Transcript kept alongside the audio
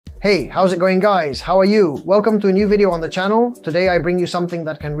Hey, how's it going guys? How are you? Welcome to a new video on the channel. Today I bring you something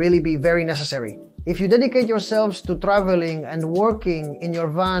that can really be very necessary. If you dedicate yourselves to traveling and working in your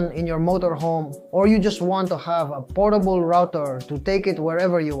van, in your motorhome, or you just want to have a portable router to take it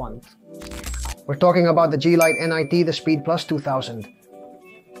wherever you want. We're talking about the GL.iNet, the Speed Plus 2000.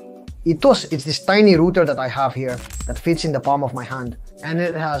 It's this tiny router that I have here that fits in the palm of my hand. And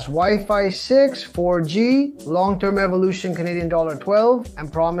it has Wi-Fi 6, 4G, long-term evolution Canadian $12,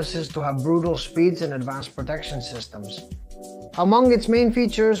 and promises to have brutal speeds and advanced protection systems. Among its main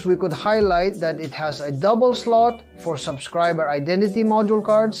features, we could highlight that it has a double slot for subscriber identity module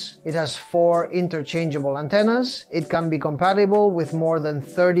cards. It has 4 interchangeable antennas. It can be compatible with more than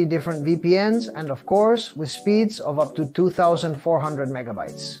 30 different VPNs, and of course, with speeds of up to 2,400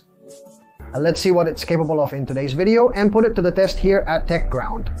 megabytes. Let's see what it's capable of in today's video and put it to the test here at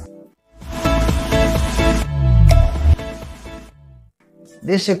TechGround.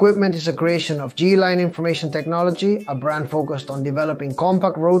 This equipment is a creation of GL.iNet Information Technology, a brand focused on developing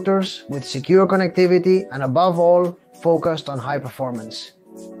compact routers with secure connectivity and above all, focused on high performance.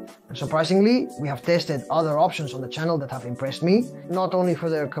 And surprisingly, we have tested other options on the channel that have impressed me, not only for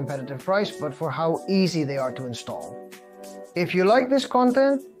their competitive price, but for how easy they are to install. If you like this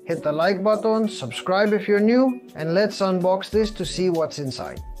content, hit the like button, subscribe if you're new, and let's unbox this to see what's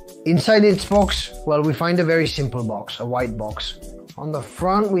inside. Inside its box, well, we find a very simple box, a white box. On the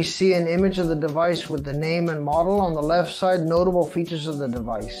front, we see an image of the device with the name and model. On the left side, notable features of the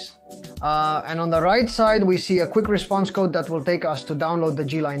device. And on the right side, we see a quick response code that will take us to download the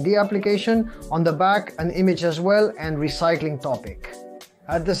GL.iNet application. On the back, an image as well, and recycling topic.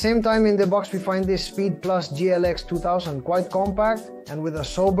 At the same time, in the box we find this Speed Plus GL-X2000, quite compact and with a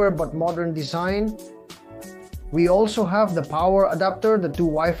sober but modern design. We also have the power adapter, the 2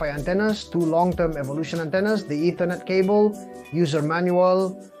 Wi-Fi antennas, 2 long-term evolution antennas, the Ethernet cable, user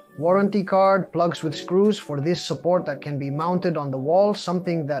manual, warranty card, plugs with screws for this support that can be mounted on the wall,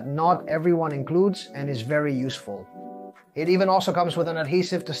 something that not everyone includes and is very useful. It even also comes with an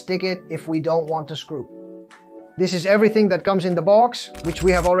adhesive to stick it if we don't want to screw. This is everything that comes in the box, which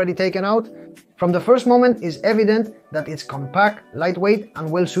we have already taken out. From the first moment, it's evident that it's compact, lightweight,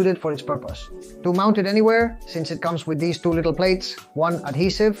 and well suited for its purpose. To mount it anywhere, since it comes with these 2 little plates, 1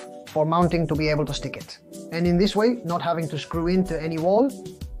 adhesive for mounting to be able to stick it. And in this way, not having to screw into any wall.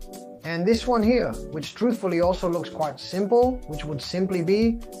 And this one here, which truthfully also looks quite simple, which would simply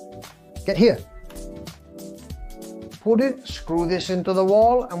be, get here. Put it, screw this into the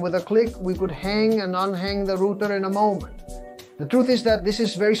wall, and with a click we could hang and unhang the router in a moment. The truth is that this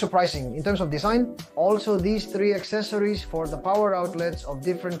is very surprising in terms of design. Also, these 3 accessories for the power outlets of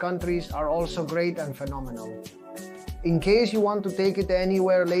different countries are also great and phenomenal. In case you want to take it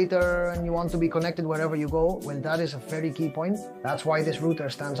anywhere later and you want to be connected wherever you go, well, that is a very key point. That's why this router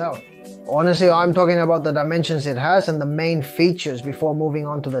stands out. Honestly, I'm talking about the dimensions it has and the main features before moving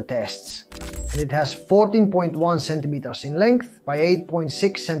on to the tests. And it has 14.1 centimeters in length by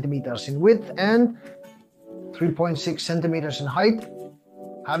 8.6 centimeters in width and 3.6 centimeters in height.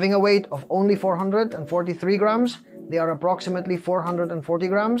 Having a weight of only 443 grams, they are approximately 440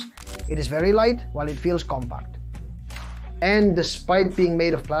 grams. It is very light while it feels compact. And despite being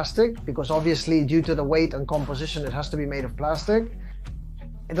made of plastic, because obviously due to the weight and composition it has to be made of plastic,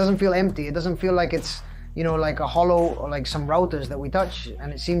 it doesn't feel empty. It doesn't feel like it's, you know, like a hollow or like some routers that we touch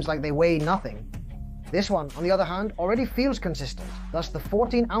and it seems like they weigh nothing. This one, on the other hand, already feels consistent, thus the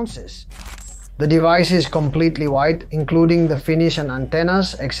 14 ounces. The device is completely white, including the finish and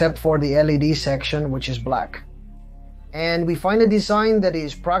antennas, except for the LED section, which is black. And we find a design that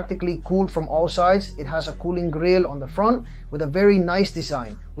is practically cooled from all sides. It has a cooling grille on the front with a very nice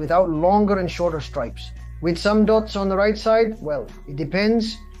design, without longer and shorter stripes. With some dots on the right side, well, it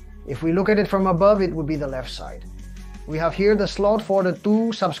depends. If we look at it from above, it would be the left side. We have here the slot for the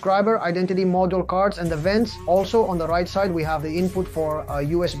 2 subscriber identity module cards and the vents. Also on the right side, we have the input for a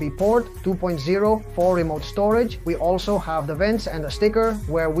USB port 2.0 for remote storage. We also have the vents and a sticker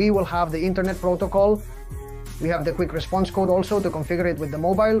where we will have the internet protocol. We have the quick response code also to configure it with the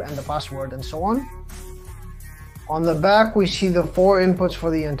mobile and the password and so on. On the back, we see the 4 inputs for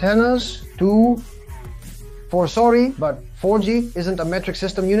the antennas, 2, 4, sorry, but 4G isn't a metric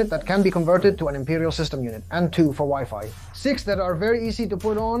system unit that can be converted to an imperial system unit, and 2 for Wi-Fi. 6 that are very easy to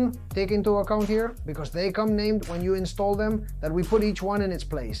put on, take into account here, because they come named when you install them, that we put each one in its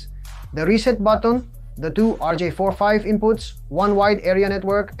place. The reset button, the 2 RJ45 inputs, 1 wide area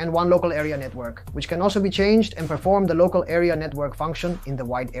network and 1 local area network, which can also be changed and perform the local area network function in the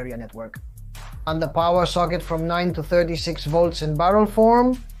wide area network. And the power socket from 9 to 36 volts in barrel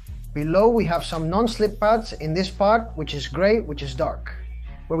form. Below we have some non-slip pads in this part, which is gray, which is dark.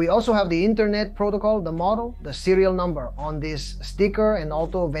 where we also have the internet protocol, the model, the serial number on this sticker and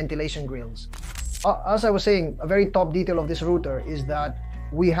also ventilation grills. As I was saying, a very top detail of this router is that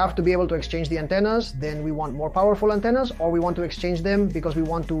we have to be able to exchange the antennas. Then we want more powerful antennas, or we want to exchange them because we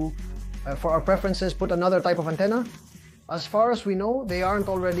want to, for our preferences, put another type of antenna. As far as we know, they aren't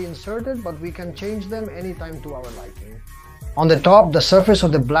already inserted, but we can change them anytime to our liking. On the top, the surface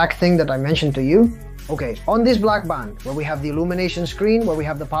of the black thing that I mentioned to you. Okay, on this black band, where we have the illumination screen, where we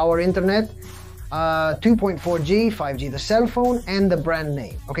have the power internet, 2.4G, 5G, the cell phone, and the brand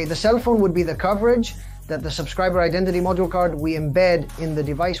name. Okay, the cell phone would be the coverage that the subscriber identity module card we embed in the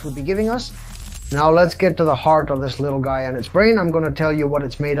device would be giving us. Now let's get to the heart of this little guy and its brain. I'm going to tell you what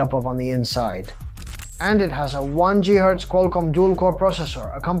it's made up of on the inside. And it has a 1 GHz Qualcomm dual-core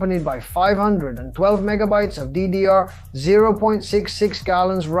processor accompanied by 512 megabytes of DDR, 0.66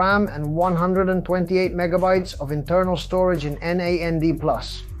 gallons RAM, and 128 megabytes of internal storage in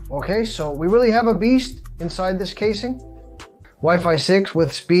NAND+. Okay, so we really have a beast inside this casing. Wi-Fi 6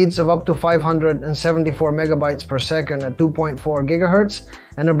 with speeds of up to 574 megabytes per second at 2.4 gigahertz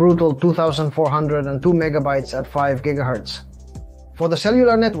and a brutal 2402 megabytes at 5 gigahertz. For the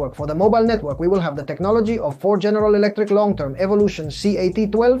cellular network, for the mobile network, we will have the technology of Ford General Electric long-term Evolution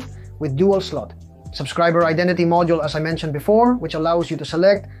C8012 with dual slot. Subscriber identity module, as I mentioned before, which allows you to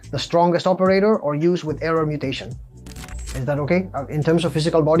select the strongest operator or use with error mutation. Is that okay? In terms of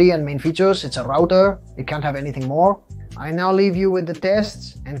physical body and main features, it's a router. It can't have anything more. I now leave you with the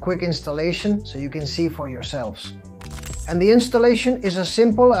tests and quick installation so you can see for yourselves. And the installation is as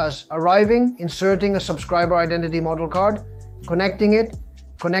simple as arriving, inserting a subscriber identity module card, connecting it,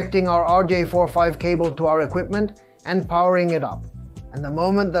 connecting our RJ45 cable to our equipment, and powering it up. And the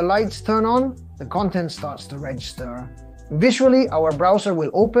moment the lights turn on, the content starts to register. Visually, our browser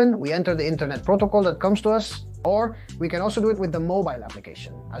will open, we enter the internet protocol that comes to us, or we can also do it with the mobile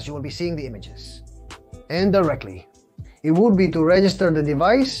application, as you will be seeing the images. And directly. It would be to register the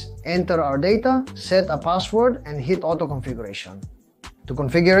device, enter our data, set a password, and hit auto configuration. To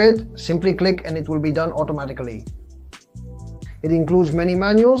configure it, simply click and it will be done automatically. It includes many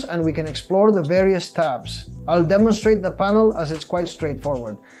manuals and we can explore the various tabs. I'll demonstrate the panel as it's quite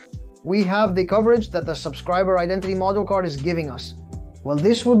straightforward. We have the coverage that the subscriber identity module card is giving us. Well,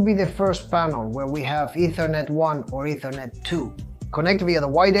 this would be the first panel where we have Ethernet 1 or Ethernet 2. Connect via the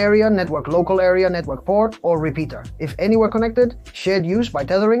wide area, network local area, network port, or repeater. If anywhere connected, shared use by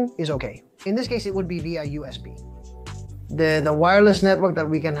tethering is okay. In this case, it would be via USB. The wireless network that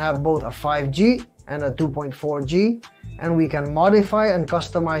we can have both a 5G and a 2.4G, and we can modify and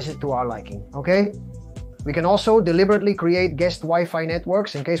customize it to our liking, okay? We can also deliberately create guest Wi-Fi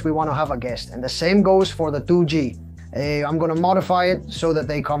networks in case we want to have a guest, and the same goes for the 2G. I'm going to modify it so that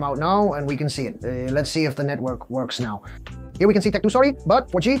they come out now and we can see it. Let's see if the network works now. Here we can see Tech2,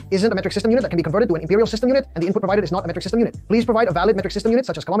 but 4G isn't a metric system unit that can be converted to an imperial system unit, and the input provided is not a metric system unit. Please provide a valid metric system unit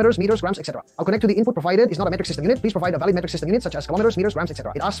such as kilometers, meters, grams, etc. I'll connect to the input provided is not a metric system unit. Please provide a valid metric system unit such as kilometers, meters, grams,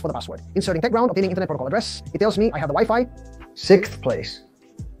 etc. It asks for the password. Inserting tech ground, obtaining internet protocol address. It tells me I have the Wi-Fi. 6th place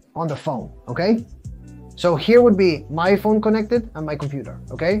on the phone, okay? So here would be my phone connected and my computer,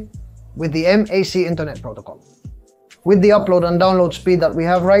 okay? With the MAC internet protocol. With the upload and download speed that we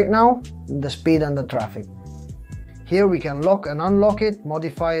have right now, the speed and the traffic. Here we can lock and unlock it,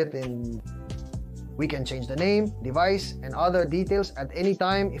 modify it we can change the name, device, and other details at any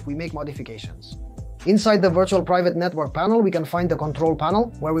time if we make modifications. Inside the virtual private network panel, we can find the control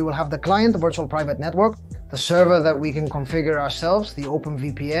panel where we will have the client virtual private network, the server that we can configure ourselves, the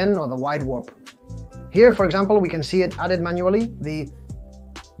OpenVPN or the wide warp. Here, for example, we can see it added manually. The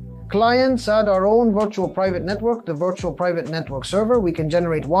clients add our own virtual private network, the virtual private network server. We can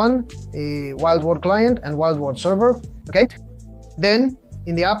generate one, a WildWard client and WildWard server, okay? Then,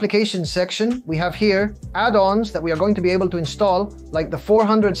 in the application section, we have here add-ons that we are going to be able to install, like the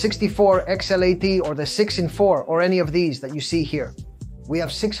 464 XLAT or the 6-in-4 or any of these that you see here. We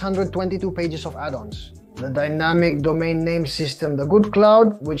have 622 pages of add-ons. The dynamic domain name system, the Good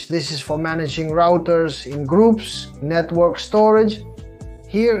Cloud, which this is for managing routers in groups, network storage.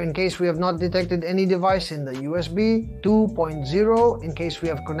 Here, in case we have not detected any device in the USB 2.0, in case we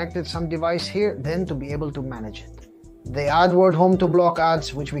have connected some device here, then to be able to manage it. The AdWord home to block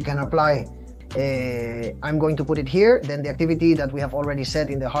ads, which we can apply. I'm going to put it here, then the activity that we have already set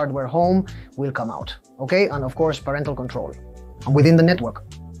in the hardware home will come out. Okay, and of course, parental control. And within the network.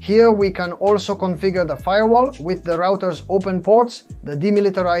 Here we can also configure the firewall with the router's open ports, the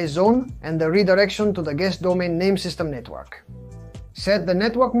demilitarized zone, and the redirection to the guest domain name system network. Set the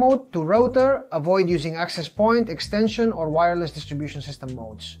network mode to router, avoid using access point, extension, or wireless distribution system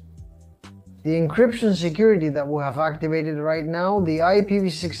modes. The encryption security that we have activated right now, the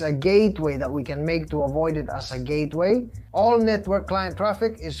IPv6 gateway that we can make to avoid it as a gateway, all network client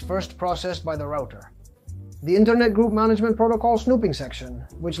traffic is first processed by the router. The Internet Group Management Protocol snooping section,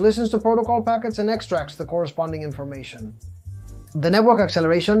 which listens to protocol packets and extracts the corresponding information. The network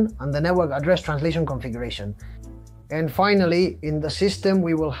acceleration and the network address translation configuration. And finally, in the system,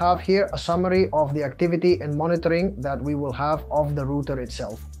 we will have here a summary of the activity and monitoring that we will have of the router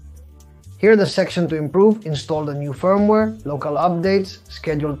itself. Here the section to improve, install the new firmware, local updates,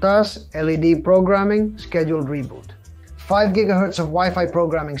 scheduled tasks, LED programming, scheduled reboot. 5 GHz of Wi-Fi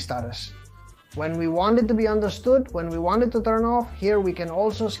programming status. When we want it to be understood, when we want it to turn off, here we can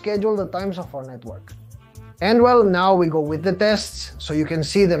also schedule the times of our network. And well, now we go with the tests, so you can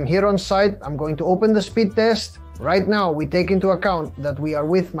see them here on site. I'm going to open the speed test. Right now, we take into account that we are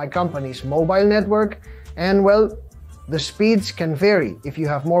with my company's mobile network, and well, the speeds can vary if you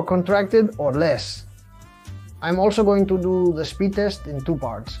have more contracted or less. I'm also going to do the speed test in 2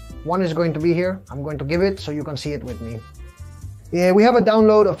 parts. One is going to be here. I'm going to give it so you can see it with me. Yeah, we have a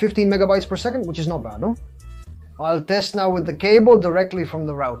download of 15 megabytes per second, which is not bad, no? I'll test now with the cable directly from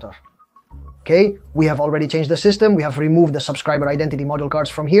the router. Okay, we have already changed the system. We have removed the subscriber identity module cards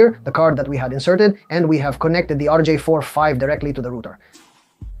from here, the card that we had inserted, and we have connected the RJ45 directly to the router.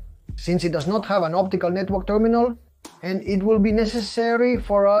 Since it does not have an optical network terminal, and it will be necessary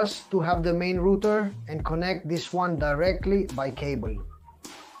for us to have the main router and connect this one directly by cable.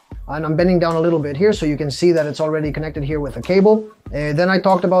 And I'm bending down a little bit here so you can see that it's already connected here with a cable. Then I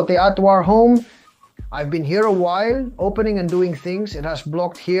talked about the Add to Our Home. I've been here a while, opening and doing things. It has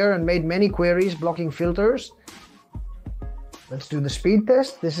blocked here and made many queries, blocking filters. Let's do the speed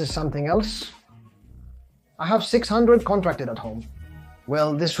test. This is something else. I have 600 contracted at home.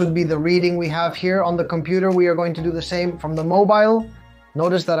 Well, this would be the reading we have here on the computer. We are going to do the same from the mobile.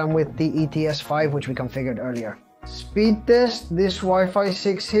 Notice that I'm with the ETS5, which we configured earlier. Speed test, this Wi-Fi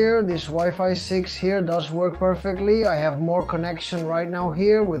 6 here, this Wi-Fi 6 here does work perfectly. I have more connection right now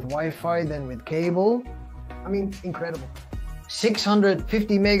here with Wi-Fi than with cable. I mean, incredible.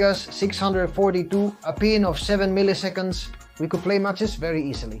 650 megas, 642, a pin of 7 milliseconds. We could play matches very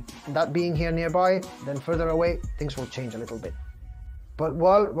easily. That being here nearby, then further away, things will change a little bit. But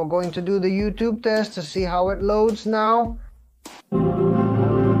well, we're going to do the YouTube test to see how it loads now.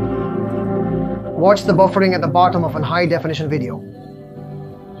 Watch the buffering at the bottom of a high definition video.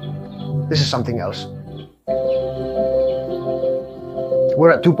 This is something else.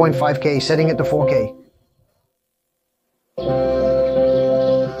 We're at 2.5K, setting it to 4K.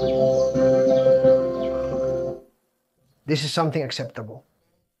 This is something acceptable.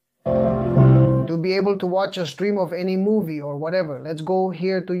 To be able to watch a stream of any movie or whatever, let's go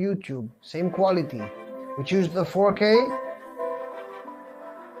here to YouTube. Same quality. We choose the 4K.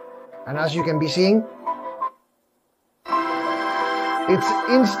 And as you can be seeing, it's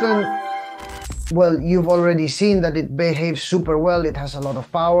instant. Well, you've already seen that it behaves super well. It has a lot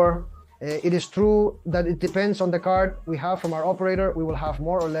of power. It is true that it depends on the card we have from our operator. We will have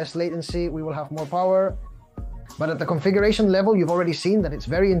more or less latency. We will have more power. But at the configuration level, you've already seen that it's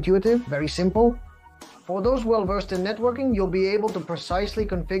very intuitive, very simple. For those well-versed in networking, you'll be able to precisely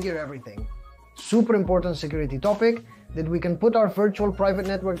configure everything. Super important security topic, that we can put our virtual private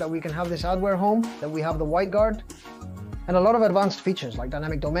network, that we can have this adware home, that we have the white guard, and a lot of advanced features like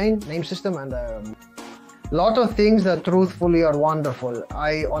dynamic domain, name system, and a lot of things that truthfully are wonderful.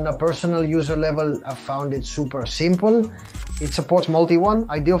 I, on a personal user level, have found it super simple. It supports multi-one,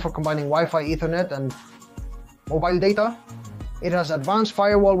 ideal for combining Wi-Fi, Ethernet, and mobile data. It has advanced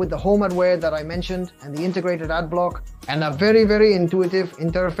firewall with the home adware that I mentioned, and the integrated ad block, and a very, very intuitive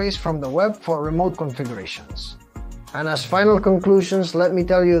interface from the web for remote configurations. And as final conclusions, let me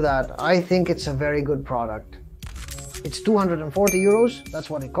tell you that I think it's a very good product. It's 240 euros, that's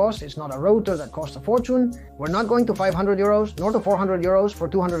what it costs. It's not a router that costs a fortune. We're not going to 500 euros, nor to 400 euros for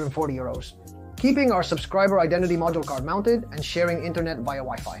 240 euros. Keeping our subscriber identity module card mounted and sharing internet via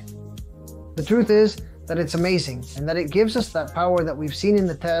Wi-Fi. The truth is that it's amazing, and that it gives us that power that we've seen in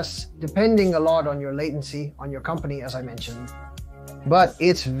the tests, depending a lot on your latency, on your company, as I mentioned. But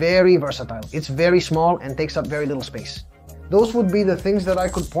it's very versatile, it's very small and takes up very little space. Those would be the things that I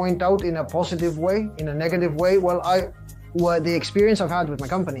could point out in a positive way. In a negative way, well, the experience I've had with my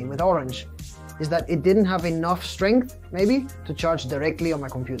company, with Orange, is that it didn't have enough strength, maybe, to charge directly on my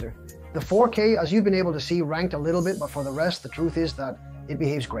computer. The 4K, as you've been able to see, ranked a little bit, but for the rest, the truth is that it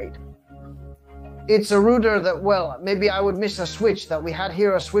behaves great. It's a router that, well, maybe I would miss a switch, that we had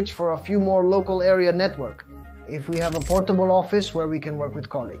here a switch for a few more local area network. If we have a portable office where we can work with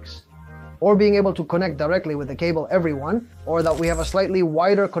colleagues. or being able to connect directly with the cable everyone, or that we have a slightly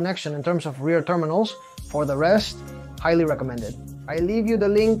wider connection in terms of rear terminals. For the rest, highly recommended. I leave you the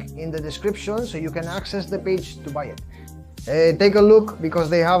link in the description so you can access the page to buy it. Take a look because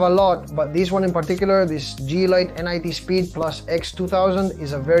they have a lot, but this one in particular, this GL.iNet Speed plus X2000,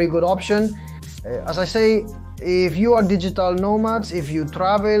 is a very good option. As I say, if you are digital nomads, if you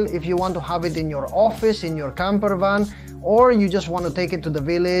travel, if you want to have it in your office, in your camper van, or you just want to take it to the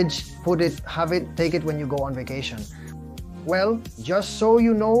village, take it when you go on vacation. Well, just so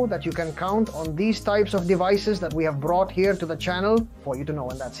you know that you can count on these types of devices that we have brought here to the channel for you to know,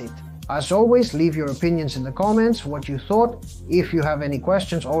 and that's it. As always, leave your opinions in the comments, what you thought. If you have any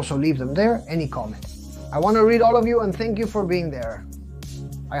questions, also leave them there, any comment. I want to read all of you and thank you for being there.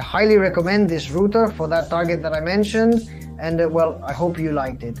 I highly recommend this router for that target that I mentioned, and well, I hope you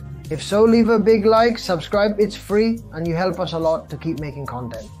liked it. If so, leave a big like, subscribe, it's free, and you help us a lot to keep making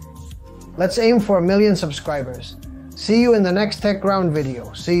content. Let's aim for 1 million subscribers. See you in the next TechGround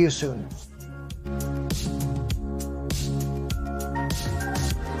video. See you soon.